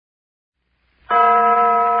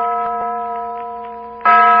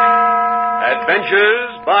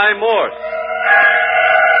Adventures by Morse.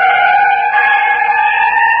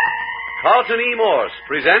 Carlton E. Morse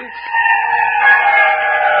presents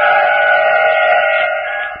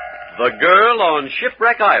The Girl on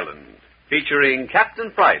Shipwreck Island, featuring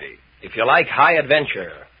Captain Friday. If you like high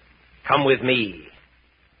adventure, come with me.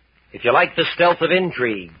 If you like the stealth of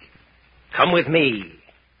intrigue, come with me.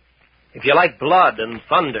 If you like blood and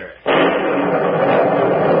thunder,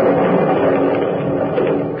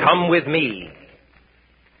 come with me.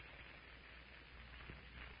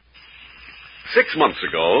 6 months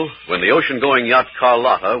ago, when the ocean-going yacht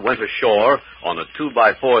Carlotta went ashore on a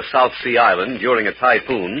 2x4 South Sea Island during a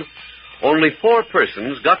typhoon, only 4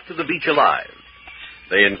 persons got to the beach alive.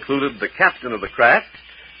 They included the captain of the craft,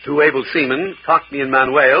 2 able seamen, Cockney and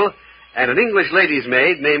Manuel, and an English lady's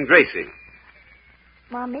maid named Gracie.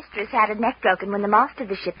 My mistress had her neck broken when the mast of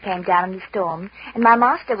the ship came down in the storm, and my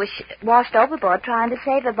master was washed overboard trying to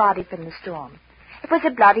save her body from the storm. It was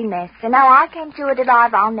a bloody mess, and how I came to it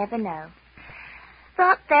alive, I'll never know.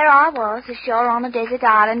 But there I was, ashore on a desert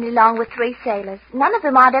island, along with 3 sailors, none of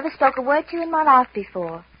whom I'd ever spoke a word to in my life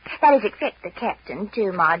before. That is, except the captain, to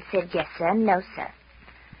whom I'd said yes, sir, and no, sir.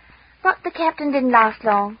 But the captain didn't last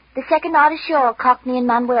long. The second night ashore, Cockney and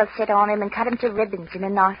Manuel set on him and cut him to ribbons in a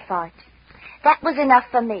knife fight. That was enough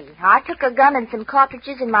for me. I took a gun and some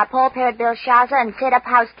cartridges and my Paul Parrot Belshazzar and set up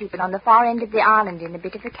housekeeping on the far end of the island in a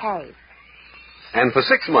bit of a cave. And for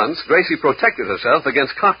 6 months, Gracie protected herself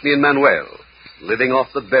against Cockney and Manuel, living off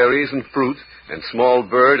the berries and fruit and small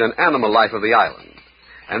bird and animal life of the island.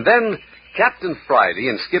 And then Captain Friday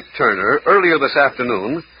and Skip Turner, earlier this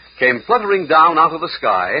afternoon, came fluttering down out of the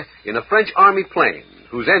sky in a French Army plane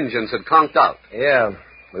whose engines had conked out. Yeah,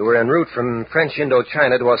 we were en route from French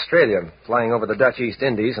Indochina to Australia, flying over the Dutch East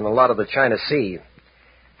Indies and a lot of the China Sea.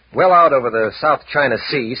 Well out over the South China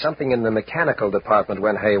Sea, something in the mechanical department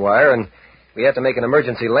went haywire, and we had to make an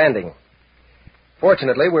emergency landing.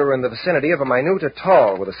 Fortunately, we were in the vicinity of a minute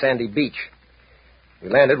atoll with a sandy beach. We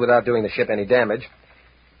landed without doing the ship any damage.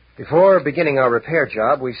 Before beginning our repair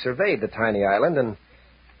job, we surveyed the tiny island, and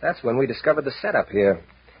that's when we discovered the setup here.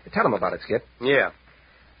 Tell them about it, Skip. Yeah.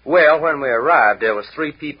 Well, when we arrived, there was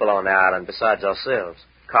 3 people on the island besides ourselves.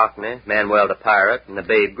 Cockney, Manuel the pirate, and the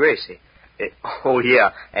babe Gracie.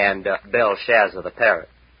 And Belshazzar the parrot.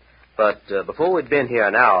 But before we'd been here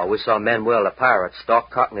an hour, we saw Manuel the pirate stalk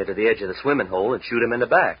Cockney to the edge of the swimming hole and shoot him in the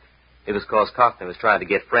back. It was because Cockney was trying to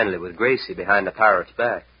get friendly with Gracie behind the pirate's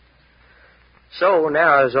back. So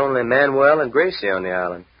now there's only Manuel and Gracie on the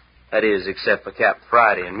island. That is, except for Captain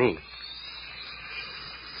Friday and me.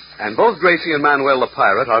 And both Gracie and Manuel the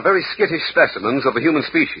pirate are very skittish specimens of the human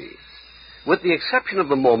species. With the exception of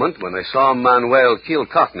the moment when they saw Manuel kill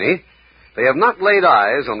Cockney, they have not laid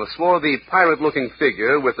eyes on the swarthy, pirate-looking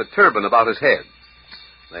figure with the turban about his head.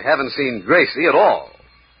 They haven't seen Gracie at all.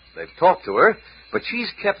 They've talked to her, but she's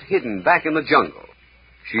kept hidden back in the jungle.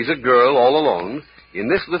 She's a girl all alone in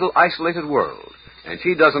this little isolated world, and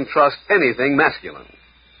she doesn't trust anything masculine.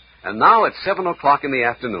 And now at 7 o'clock in the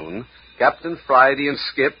afternoon, Captain Friday and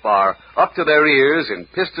Skip are up to their ears in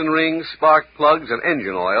piston rings, spark plugs, and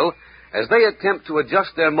engine oil as they attempt to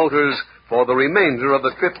adjust their motors for the remainder of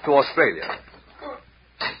the trip to Australia.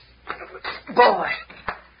 Boy,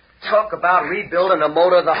 talk about rebuilding a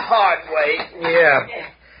motor the hard way. Yeah.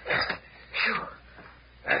 Phew.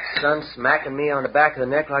 That sun's smacking me on the back of the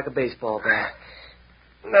neck like a baseball bat.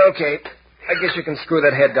 Okay, I guess you can screw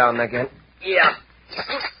that head down again. Yeah.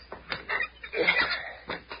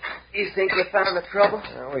 You think you found the trouble?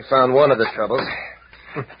 Well, we found one of the troubles.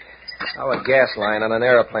 How a gas line on an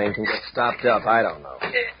airplane can get stopped up, I don't know.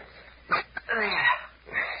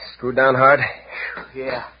 Screwed down hard?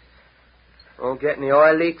 Yeah. Won't get any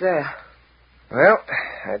oil leak there. Well,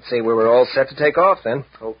 I'd say we were all set to take off then.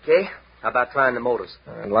 Okay. How about trying the motors?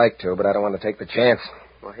 I'd like to, but I don't want to take the chance.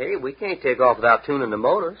 Well, hey, we can't take off without tuning the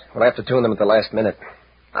motors. We'll have to tune them at the last minute.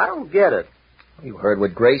 I don't get it. You heard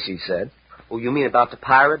what Gracie said. Oh, you mean about the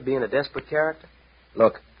pirate being a desperate character?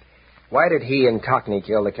 Look, why did he and Cockney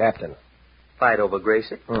kill the captain? Fight over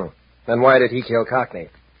Gracie. Then why did he kill Cockney?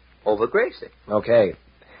 Over Gracie. Okay.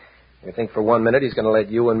 You think for 1 minute he's going to let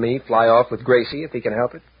you and me fly off with Gracie if he can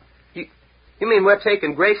help it? You mean we're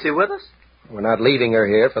taking Gracie with us? We're not leaving her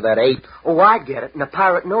here for that ape. Oh, I get it, and the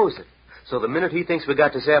pirate knows it. So the minute he thinks we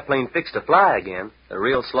got this airplane fixed to fly again, the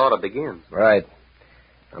real slaughter begins. Right.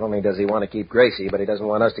 Not only does he want to keep Gracie, but he doesn't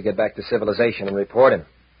want us to get back to civilization and report him.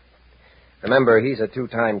 Remember, he's a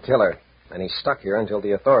 2-time killer, and he's stuck here until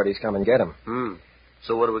the authorities come and get him.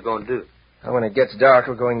 So what are we going to do? Well, when it gets dark,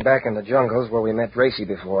 we're going back in the jungles where we met Gracie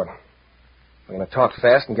before. We're going to talk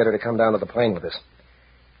fast and get her to come down to the plane with us.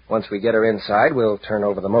 Once we get her inside, we'll turn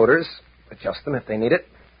over the motors, adjust them if they need it,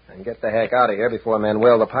 and get the heck out of here before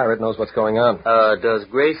Manuel the pirate knows what's going on. Does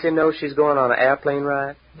Gracie know she's going on an airplane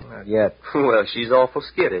ride? Not yet. Well, she's awful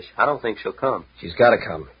skittish. I don't think she'll come. She's got to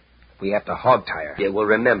come. We have to hog-tie her. Yeah, well,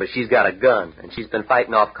 remember, she's got a gun, and she's been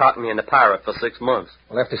fighting off Cockney and the pirate for 6 months.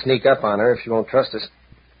 We'll have to sneak up on her if she won't trust us.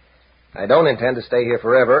 I don't intend to stay here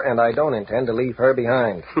forever, and I don't intend to leave her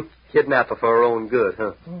behind. Kidnap her for her own good,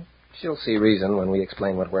 huh? She'll see reason when we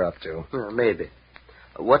explain what we're up to. Well, maybe.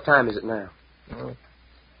 What time is it now?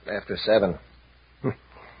 After 7.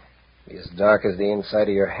 Be as dark as the inside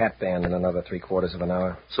of your hat band in another 3/4 of an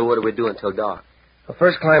hour. So what do we do until dark? Well,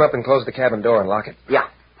 first climb up and close the cabin door and lock it. Yeah.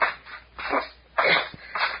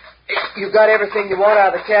 You got everything you want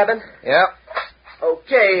out of the cabin? Yeah.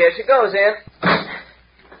 Okay, here she goes, then.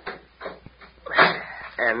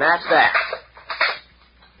 And that's that.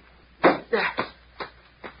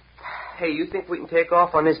 Hey, you think we can take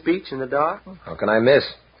off on this beach in the dark? How can I miss?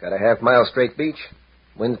 Got a half-mile straight beach.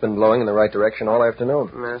 Wind's been blowing in the right direction all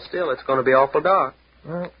afternoon. Still, it's going to be awful dark.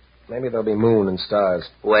 Well, maybe there'll be moon and stars.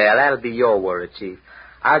 Well, that'll be your worry, Chief.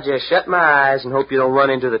 I'll just shut my eyes and hope you don't run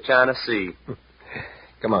into the China Sea.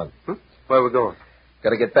 Come on. Where are we going?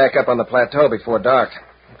 Got to get back up on the plateau before dark.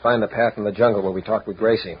 Find the path in the jungle where we talked with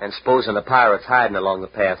Gracie. And supposing the pirate's hiding along the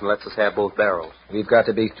path and lets us have both barrels. We've got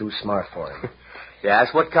to be too smart for him. Yeah,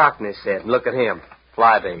 that's what Cockney said. And look at him.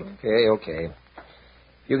 Flybait. Okay.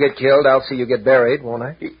 If you get killed, I'll see you get buried, won't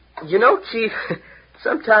I? You know, Chief,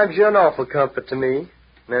 sometimes you're an awful comfort to me. And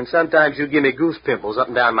then sometimes you give me goose pimples up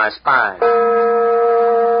and down my spine.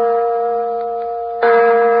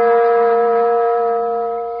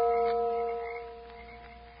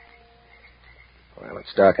 Well,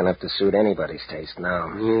 it's dark enough to suit anybody's taste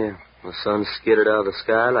now. Yeah, the sun skittered out of the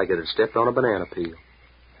sky like it had stepped on a banana peel.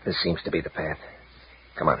 This seems to be the path.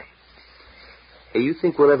 Come on. Hey, you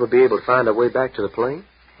think we'll ever be able to find our way back to the plane?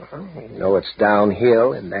 Well, we know it's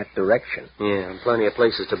downhill in that direction. Yeah, and plenty of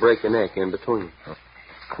places to break your neck in between.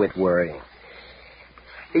 Quit worrying.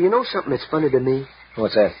 Hey, you know something that's funny to me?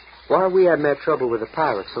 What's that? Why we haven't had trouble with the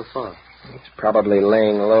pirates so far? He's probably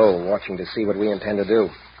laying low, watching to see what we intend to do.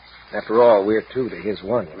 After all, we're 2 to his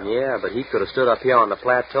 1, you know. Yeah, but he could have stood up here on the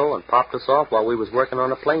plateau and popped us off while we was working on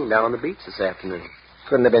the plane down on the beach this afternoon.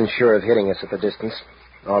 Couldn't have been sure of hitting us at the distance.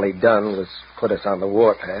 All he'd done was put us on the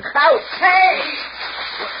warpath. Out! Hey!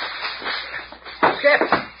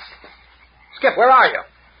 Skip, where are you?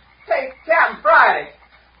 Hey, Captain Friday.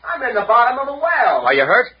 I'm in the bottom of the well. Are you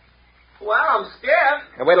hurt? Well, I'm scared.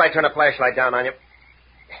 Now, wait till I turn a flashlight down on you.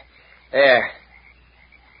 There.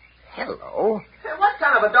 Hello. Hey, what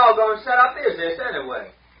kind of a doggone setup is this,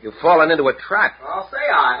 anyway? You've fallen into a trap. I'll say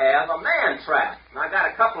I have. A man trap. And I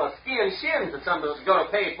got a couple of skin shins that somebody's going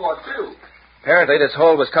to pay for, too. Apparently, this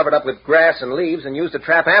hole was covered up with grass and leaves and used to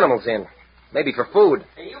trap animals in. Maybe for food.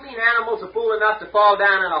 And you mean animals are fool enough to fall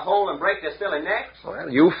down in a hole and break their silly necks? Well,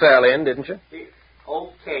 you fell in, didn't you?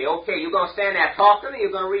 Okay. You going to stand there talking, or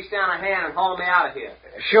you going to reach down a hand and haul me out of here?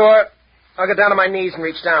 Sure. I'll get down on my knees and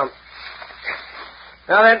reach down.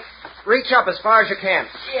 Now then, reach up as far as you can.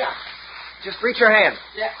 Yeah. Just reach your hand.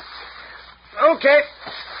 Yeah. Okay.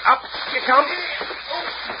 Up you come.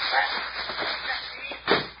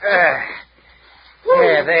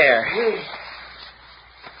 There.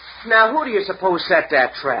 Now, who do you suppose set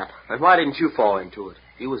that trap? And why didn't you fall into it?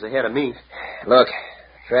 You was ahead of me. Look,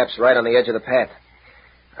 trap's right on the edge of the path.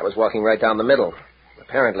 I was walking right down the middle.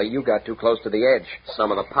 Apparently, you got too close to the edge.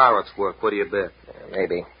 Some of the pirates' work. What do you bet?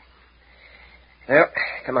 Maybe. Well,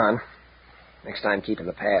 come on. Next time, keep in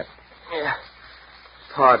the path. Yeah.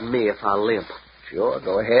 Pardon me if I limp. Sure,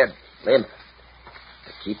 go ahead. Limp.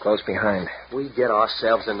 But keep close behind. We get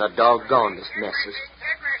ourselves in the doggonest messes.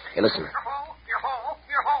 Hey, listen.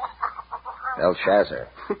 Belshazzar.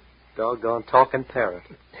 Doggone talking parrot.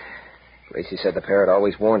 Gracie said the parrot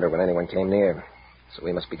always warned her when anyone came near. So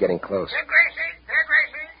we must be getting close. Here, Gracie.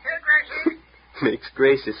 Makes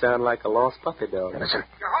Gracie sound like a lost puppy dog. Now, listen.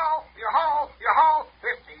 Your hole.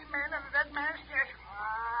 15 men and a dead man's dish.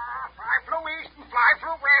 Fly flew east and fly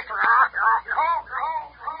flew west. Your hole.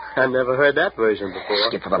 I never heard that version before.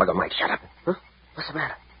 Skip for the love of Mike. Shut up. Huh? What's the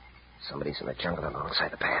matter? Somebody's in the jungle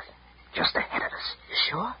alongside the path. Just ahead of us. You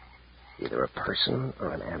sure? Either a person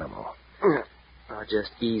or an animal. I'll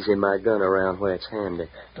just easy my gun around where it's handy.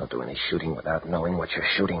 Don't do any shooting without knowing what you're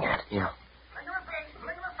shooting at. Yeah. Look at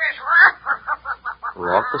the fish.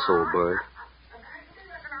 Lock this old bird.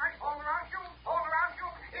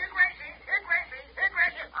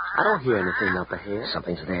 I don't hear anything up ahead.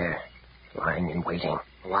 Something's there, lying in waiting.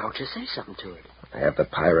 Why don't you say something to it? Have the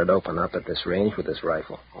pirate open up at this range with his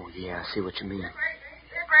rifle. Oh, yeah, I see what you mean.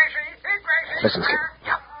 Listen, Skip.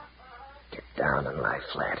 Yeah. Get down and lie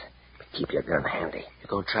flat. Be Keep your gun handy. You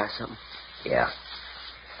gonna try something? Yeah.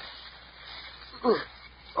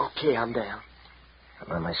 Okay, I'm down.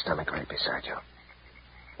 I'm on my stomach right beside you.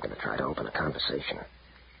 I'm going to try to open a conversation.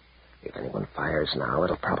 If anyone fires now,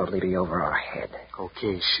 it'll probably be over our head.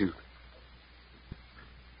 Okay, shoot.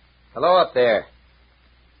 Hello up there.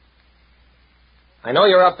 I know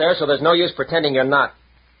you're up there, so there's no use pretending you're not.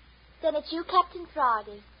 Then it's you, Captain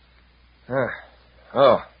Friday.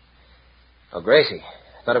 Oh, Gracie.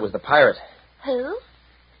 I thought it was the pirate. Who?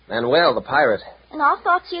 Manuel, the pirate. And I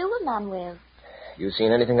thought you were Manuel. You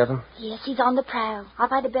seen anything of him? Yes, he's on the prowl. I've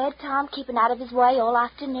had a bad time keeping out of his way all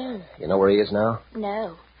afternoon. You know where he is now?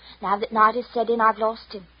 No. Now that night has set in, I've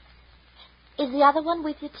lost him. Is the other one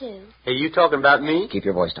with you, too? Hey, you talking about me? Keep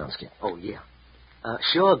your voice down, Skip. Oh, yeah.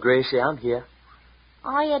 Sure, Gracie, I'm here.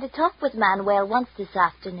 I had a talk with Manuel once this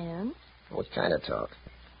afternoon. What kind of talk?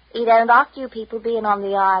 He don't like you people being on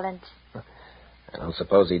the island. I don't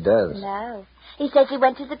suppose he does. No. He says he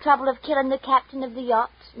went to the trouble of killing the captain of the yacht,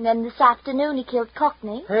 and then this afternoon he killed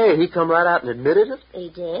Cockney. Hey, he come right out and admitted it? He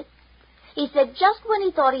did. He said just when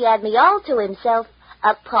he thought he had me all to himself,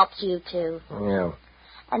 up pops you two. Yeah.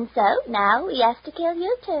 And so now he has to kill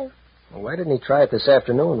you two. Well, why didn't he try it this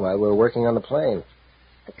afternoon while we were working on the plane?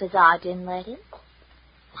 Because I didn't let him.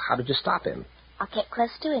 How did you stop him? I kept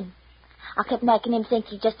close to him. I kept making him think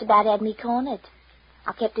he just about had me cornered.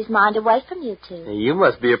 I kept his mind away from you two. Hey, you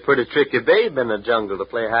must be a pretty tricky babe in the jungle to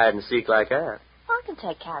play hide and seek like that. I can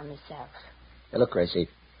take care of myself. Hey, look, Gracie.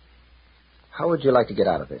 How would you like to get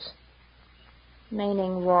out of this?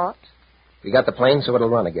 Meaning what? We got the plane so it'll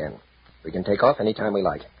run again. We can take off any time we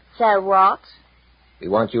like. So what? We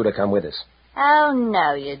want you to come with us. Oh,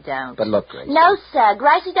 no, you don't. But look, Gracie. No, sir.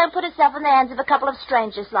 Gracie don't put herself in the hands of a couple of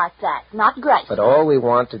strangers like that. Not Gracie. But all we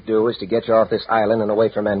want to do is to get you off this island and away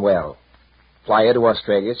from Manuel. Fly you to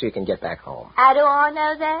Australia so you can get back home. How do I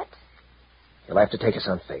know that? You'll have to take us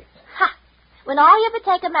on faith. Ha! When I ever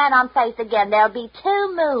take a man on faith again, there'll be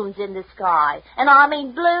 2 moons in the sky. And I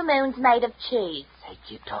mean blue moons made of cheese. Hey,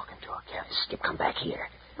 keep talking to her, Captain. Skip, come back here.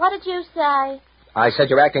 What did you say? I said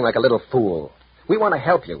you're acting like a little fool. We want to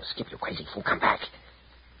help you. Skip, you crazy fool, come back.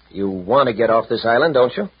 You want to get off this island,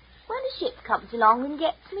 don't you? When a ship comes along and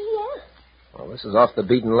gets me, yes. Well, this is off the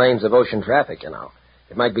beaten lanes of ocean traffic, you know.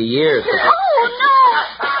 It might be years. Oh,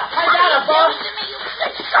 no! I got her, boss.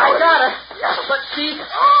 I got her. But she's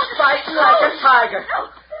fighting like a tiger.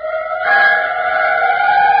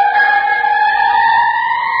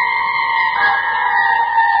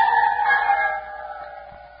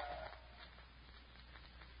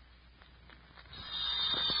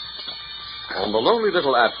 On the lonely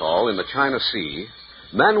little atoll in the China Sea,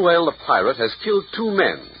 Manuel the pirate has killed 2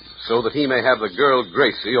 men so that he may have the girl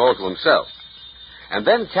Gracie all to himself. And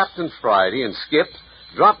then Captain Friday and Skip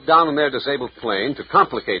drop down in their disabled plane to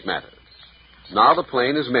complicate matters. Now the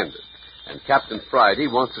plane is mended, and Captain Friday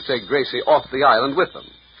wants to take Gracie off the island with them.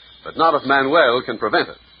 But not if Manuel can prevent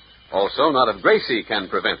it. Also, not if Gracie can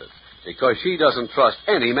prevent it, because she doesn't trust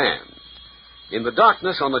any man. In the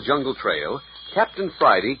darkness on the jungle trail, Captain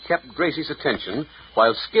Friday kept Gracie's attention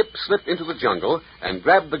while Skip slipped into the jungle and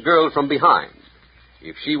grabbed the girl from behind.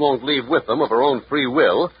 If she won't leave with them of her own free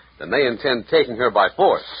will, then they intend taking her by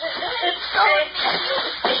force.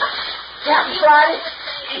 Captain Friday,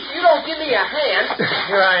 if you don't give me a hand...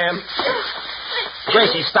 Here I am.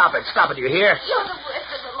 Gracie, stop it. Stop it, you hear? You're the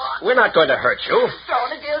worst of the lot. We're not going to hurt you.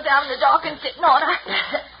 Throwing a girl down in the dock and sitting on her.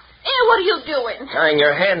 Hey, what are you doing? Tying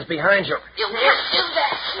your hands behind you. You can't do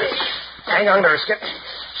that. Hang on to her, Skip.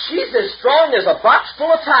 She's as strong as a box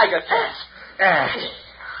full of tiger cats.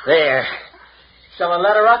 There. Shall I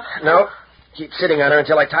let her up? No. Keep sitting on her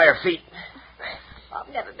until I tie her feet.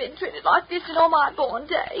 I've never been treated like this in all my born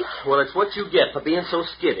days. Well, it's what you get for being so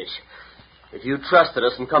skittish. If you trusted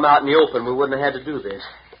us and come out in the open, we wouldn't have had to do this.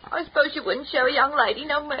 I suppose you wouldn't show a young lady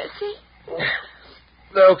no mercy.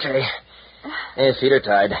 Okay. His feet are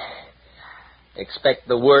tied. Expect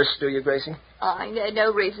the worst, do you, Gracie? I ain't had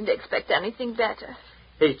no reason to expect anything better.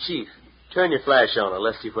 Hey, Chief, turn your flash on and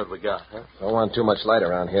let's see what we got, huh? Don't want too much light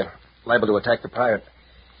around here. Liable to attack the pirate.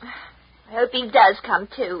 I hope he does come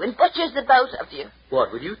too and butchers the both of you.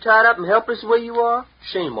 What, with you tied up and helpless the way you are?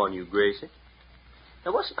 Shame on you, Gracie.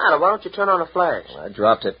 Now, what's the matter? Why don't you turn on a flash? I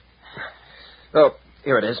dropped it. Oh,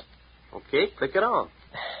 here it is. Okay, click it on.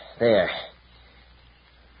 There.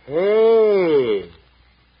 Hey.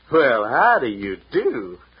 Well, how do you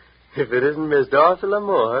do? If it isn't Miss Dorothy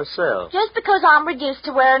Lamour herself. Just because I'm reduced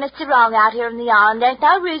to wearing a sarong out here in the island, ain't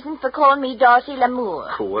no reason for calling me Dorothy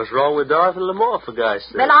Lamour. What's wrong with Dorothy Lamour, for God's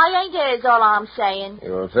sake? Well, I ain't hers, all I'm saying.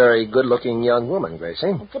 You're a very good-looking young woman, Gracie.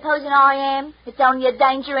 And supposing I am, it's only a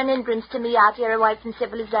danger and hindrance to me out here away from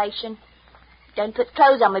civilization. Don't put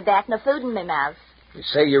clothes on my back nor food in my mouth. You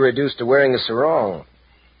say you're reduced to wearing a sarong.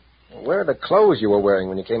 Where are the clothes you were wearing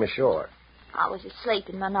when you came ashore? I was asleep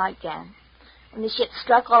in my nightgown. When the ship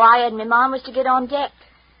struck, all I had in my mind was to get on deck.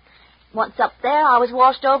 Once up there, I was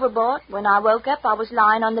washed overboard. When I woke up, I was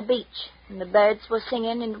lying on the beach, and the birds were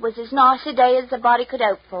singing, and it was as nice a day as the body could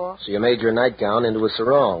hope for. So you made your nightgown into a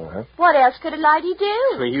sarong, huh? What else could a lady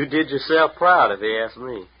do? Well, you did yourself proud, if you ask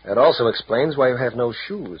me. That also explains why you have no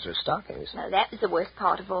shoes or stockings. No, that was the worst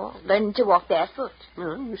part of all, learning to walk barefoot.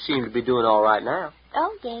 You seem to be doing all right now.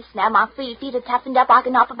 Oh, yes. Now my feet are toughened up, I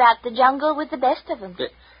can hop about the jungle with the best of them.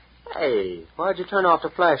 Hey, why'd you turn off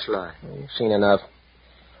the flashlight? You've seen enough.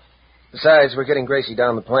 Besides, we're getting Gracie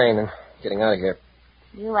down the plane and getting out of here.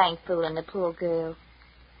 You ain't fooling the poor girl.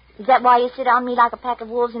 Is that why you sit on me like a pack of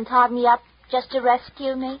wolves and tied me up just to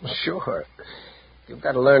rescue me? Sure. You've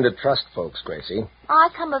got to learn to trust folks, Gracie. I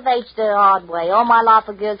come of age the hard way. All my life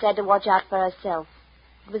a girl's had to watch out for herself.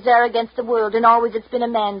 It was her against the world, and always it's been a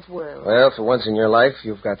man's world. Well, for once in your life,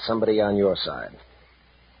 you've got somebody on your side.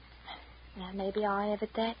 Well, maybe I have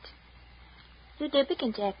at that. You do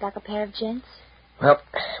begin to act like a pair of gents. Well,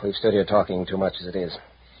 we've stood here talking too much as it is.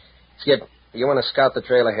 Skip, you want to scout the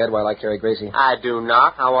trail ahead while I carry Gracie? I do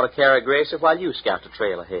not. I want to carry Gracie while you scout the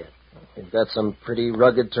trail ahead. We've got some pretty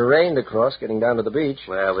rugged terrain to cross getting down to the beach.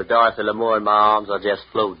 Well, with Dorothy Lamour in my arms, I'll just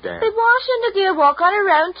float down. But why shouldn't a girl walk on her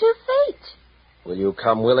own 2 feet? Will you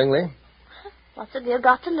come willingly? What's a girl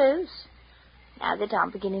got to lose? Now that I'm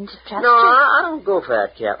beginning to trust No, you. I don't go for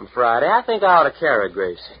that, Captain Friday. I think I ought to carry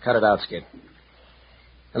Gracie. Cut it out, Skip.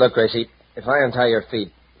 Now, look, Gracie, if I untie your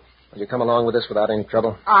feet, will you come along with us without any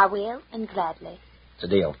trouble? I will, and gladly. It's a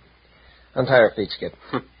deal. Untie her feet, Skip.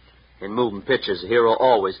 In moving pictures, the hero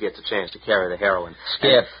always gets a chance to carry the heroine.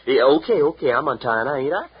 Skip. Yeah, okay, I'm untying her,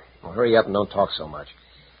 ain't I? Well, hurry up and don't talk so much.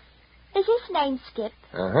 Is his name Skip?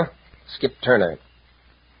 Uh-huh. Skip Turner.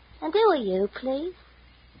 And who are you, please?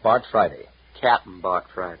 Bart Friday. Captain Bart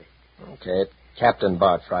Friday. Okay, Captain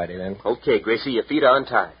Bart Friday, then. Okay, Gracie, your feet are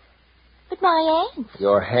untied. But my hands.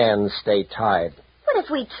 Your hands stay tied. What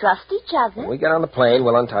if we trust each other? When we get on the plane,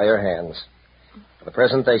 we'll untie your hands. For the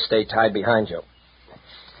present, they stay tied behind you.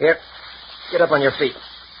 Here, get up on your feet.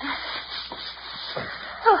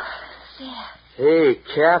 Oh, yeah. Hey,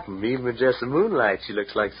 Captain, even with just the moonlight, she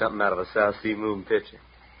looks like something out of a South Sea moon picture.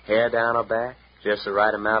 Hair down her back, just the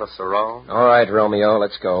right amount of sarong. All right, Romeo,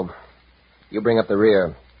 let's go. You bring up the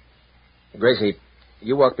rear. Gracie,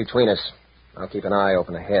 you walk between us. I'll keep an eye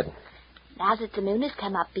open ahead. Now that the moon has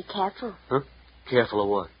come up, be careful. Huh? Careful of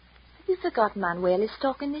what? Have you forgotten Manuel is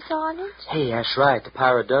stalking this island? Hey, that's right. The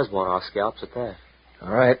pirate does want our scalps at that.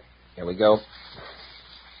 All right, here we go.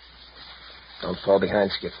 Don't fall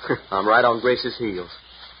behind, Skip. I'm right on Grace's heels.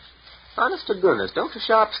 Honest to goodness, don't the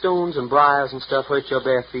sharp stones and briars and stuff hurt your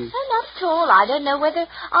bare feet? Oh, not at all. I don't know whether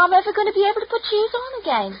I'm ever going to be able to put shoes on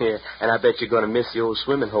again. Yeah, and I bet you're going to miss the old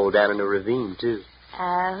swimming hole down in the ravine, too.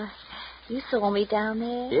 You saw me down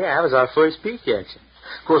there? Yeah, that was our first peek at you.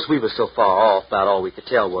 Of course, we were so far off, about all we could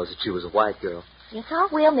tell was that she was a white girl. Yes, I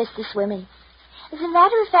will miss the swimming. As a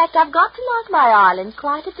matter of fact, I've got to like my island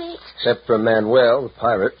quite a bit. Except for Manuel, the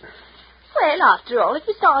pirate. Well, after all, it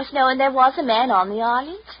was nice knowing there was a man on the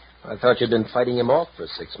island. I thought you'd been fighting him off for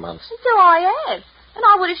 6 months. And so I have. And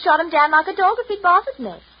I would have shot him down like a dog if he'd bothered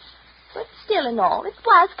me. But still and all, it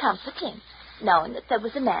was comforting, knowing that there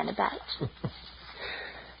was a man about.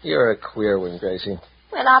 You're a queer one, Gracie.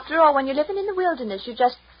 Well, after all, when you're living in the wilderness, you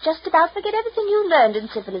just about forget everything you learned in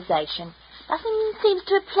civilization. Nothing seems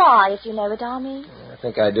to apply, if you know what I mean. I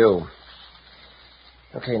think I do.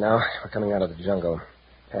 Okay, now, we're coming out of the jungle.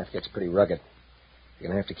 The path gets pretty rugged. You're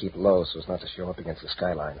going to have to keep low so as not to show up against the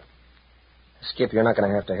skyline. Skip, you're not going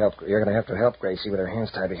to have to help. You're going to have to help Gracie with her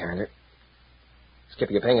hands tied behind her. Skip,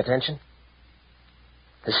 are you paying attention?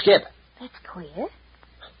 Hey, Skip. That's queer.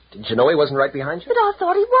 Didn't you know he wasn't right behind you? But I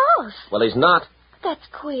thought he was. Well, he's not. That's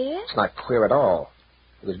queer. It's not queer at all.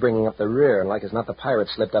 He was bringing up the rear, and like as not, the pirate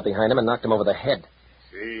slipped up behind him and knocked him over the head.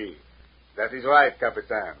 See, that is right,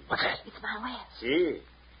 Capitan. What's that? It's Manuel. See,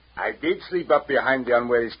 I did slip up behind him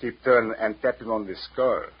where he skipped turn and tapped him on the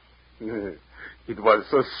skull. It was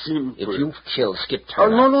so simple. If you've killed Skip Oh,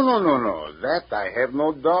 Turner... no. That I have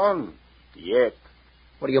not done. Yet.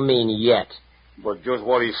 What do you mean, yet? But just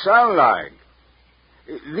what he sound like.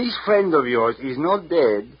 This friend of yours is not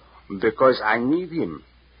dead because I need him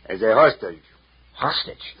as a hostage.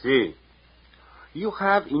 Hostage? See, you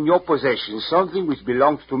have in your possession something which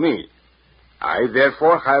belongs to me. I,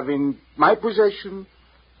 therefore, have in my possession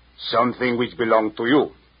something which belongs to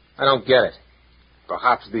you. I don't get it.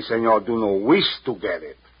 Perhaps the senor do not wish to get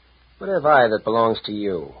it. What have I that belongs to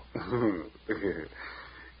you?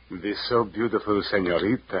 This so beautiful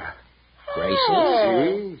senorita.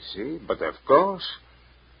 Gracie? See, but of course.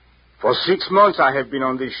 For 6 months I have been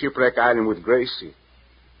on this Shipwreck Island with Gracie.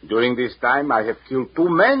 During this time I have killed 2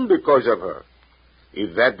 men because of her.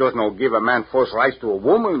 If that does not give a man false rights to a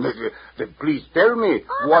woman, then please tell me,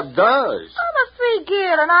 what does? I'm a free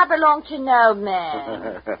girl, and I belong to no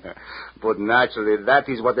man. But naturally, that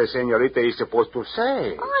is what the senorita is supposed to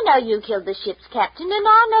say. I know you killed the ship's captain, and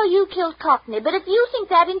I know you killed Cockney, but if you think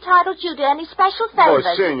that entitles you to any special favors...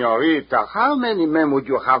 But, senorita, how many men would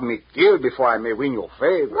you have me kill before I may win your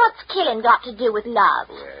favor? What's killing got to do with love?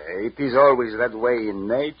 It is always that way in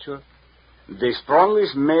nature. The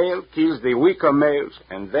strongest male kills the weaker males,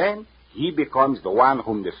 and then he becomes the one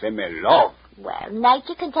whom the female loves. Well,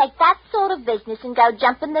 nature can take that sort of business and go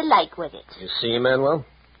jump in the lake with it. You see, Manuel?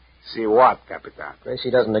 See what, Capitan?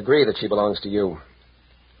 Gracie doesn't agree that she belongs to you.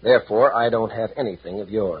 Therefore, I don't have anything of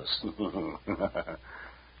yours.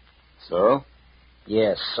 So?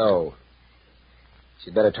 Yes, so.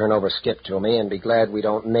 She'd better turn over Skip to me and be glad we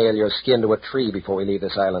don't nail your skin to a tree before we leave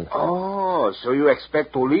this island. Oh, so you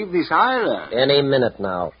expect to leave this island? Any minute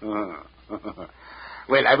now.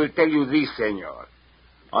 Well, I will tell you this, senor.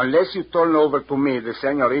 Unless you turn over to me the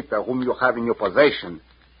senorita whom you have in your possession,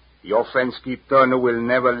 your friend Skip Turner will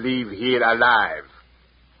never leave here alive.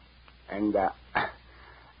 And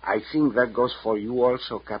I think that goes for you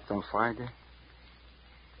also, Captain Friday.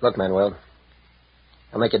 Look, Manuel,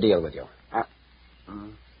 I'll make a deal with you.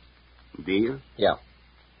 Deal? Yeah.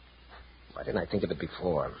 Why didn't I think of it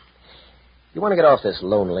before? You want to get off this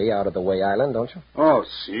lonely, out-of-the-way island, don't you? Oh,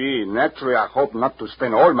 see, naturally I hope not to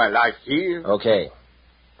spend all my life here. Okay.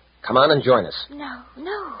 Come on and join us.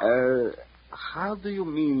 No. How do you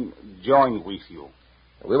mean join with you?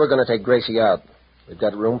 We were going to take Gracie out. We've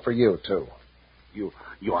got room for you, too. You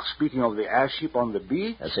are speaking of the airship on the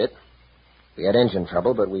beach? That's it. We had engine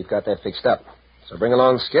trouble, but we've got that fixed up. So bring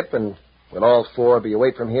along Skip, and we'll all 4 be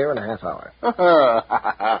away from here in a half hour.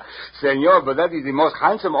 Senor, but that is the most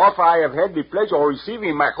handsome offer I have had the pleasure of receiving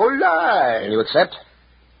in my whole life. Can you accept?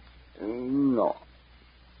 No.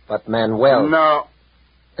 But Manuel... No.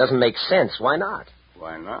 Doesn't make sense. Why not?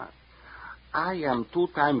 Why not? I am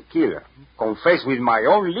 2-time killer. Confess with my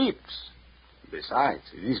own lips. Besides,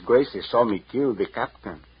 this Gracie saw me kill the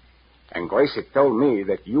captain. And Gracie told me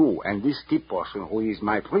that you and this Skip person, who is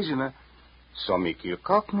my prisoner, saw me kill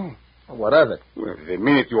Cockney. What of it? Well, the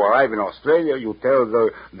minute you arrive in Australia, you tell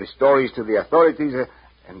the stories to the authorities.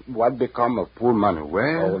 And what become of poor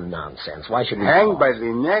Manuel? Oh, nonsense. Why should we... Hanged by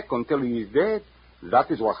the neck until he is dead. That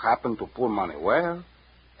is what happened to poor Manuel.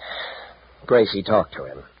 Gracie, talk to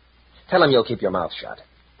him. Tell him you'll keep your mouth shut.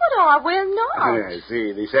 But I will not.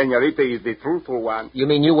 See, the senorita is the truthful one. You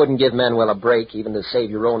mean you wouldn't give Manuel a break, even to save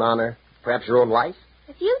your own honor, perhaps your own life?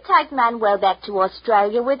 If you take Manuel back to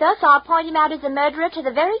Australia with us, I'll point him out as a murderer to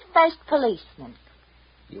the very first policeman.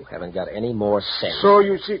 You haven't got any more sense. So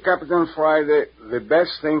you see, Captain Friday, the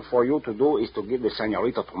best thing for you to do is to give the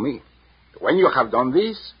senorita to me. When you have done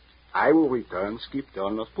this, I will return Skip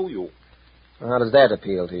Turner to you. How does that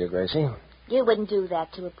appeal to you, Gracie? You wouldn't do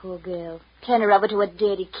that to a poor girl. Turn her over to a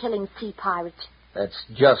dirty, killing sea pirate. That's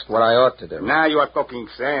just what I ought to do. Now you are talking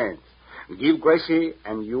sense. Give Gracie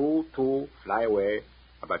and you two fly away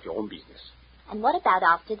about your own business. And what about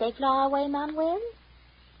after they fly away, Manuel?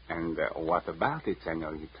 And what about it,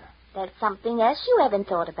 senorita? There's something else you haven't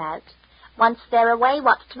thought about. Once they're away,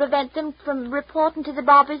 what's to prevent them from reporting to the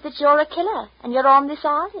Bobbies that you're a killer and you're on this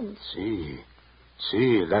island?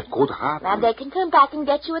 See, that could happen. Now they can come back and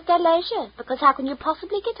get you at their leisure, because how can you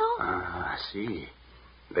possibly get off? See.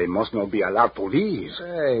 They must not be allowed to leave.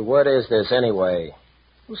 Say, what is this anyway?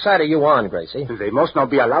 Whose side are you on, Gracie? They must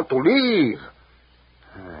not be allowed to leave.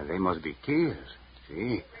 They must be killed.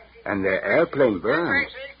 See? And the airplane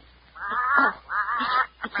burns. Oh,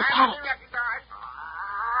 it's a parrot.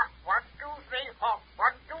 1, 2, 3, hop.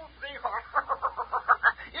 1, 2, 3, hop.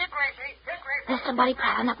 Here, Gracie. There's somebody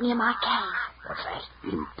prowling up near my cave. What's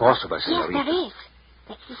that? Impossible, Yes, senorita. there is.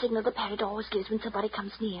 That's the signal the parrot always gives when somebody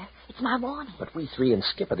comes near. It's my warning. But we 3 and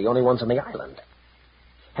Skip are the only ones on the island.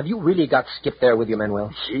 Have you really got Skip there with you,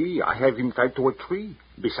 Manuel? See, I have him tied to a tree.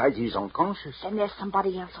 Besides, he's unconscious. Then there's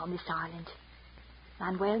somebody else on this island.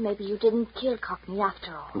 Manuel, maybe you didn't kill Cockney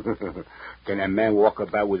after all. Can a man walk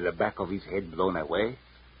about with the back of his head blown away?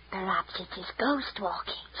 Perhaps it's his ghost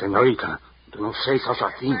walking. Senorita, do not say such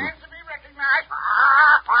a thing. Man to be recognized. right.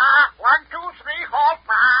 1, 2, 3, halt.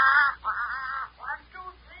 1, 2,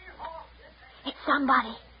 3, halt. It's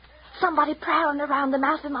somebody. Somebody prowling around the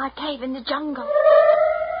mouth of my cave in the jungle.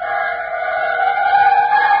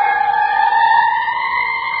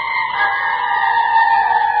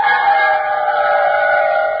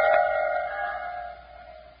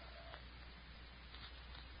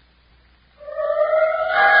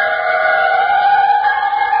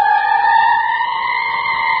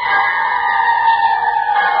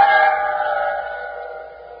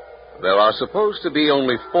 There are supposed to be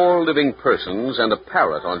only 4 living persons and a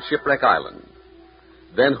parrot on Shipwreck Island.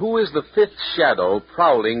 Then who is the 5th shadow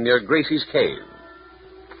prowling near Gracie's cave?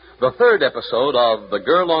 The 3rd episode of The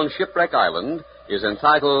Girl on Shipwreck Island is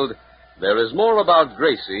entitled, There is More About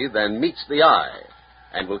Gracie Than Meets the Eye,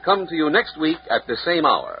 and will come to you next week at the same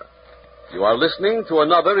hour. You are listening to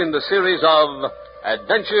another in the series of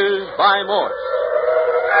Adventures by Morse.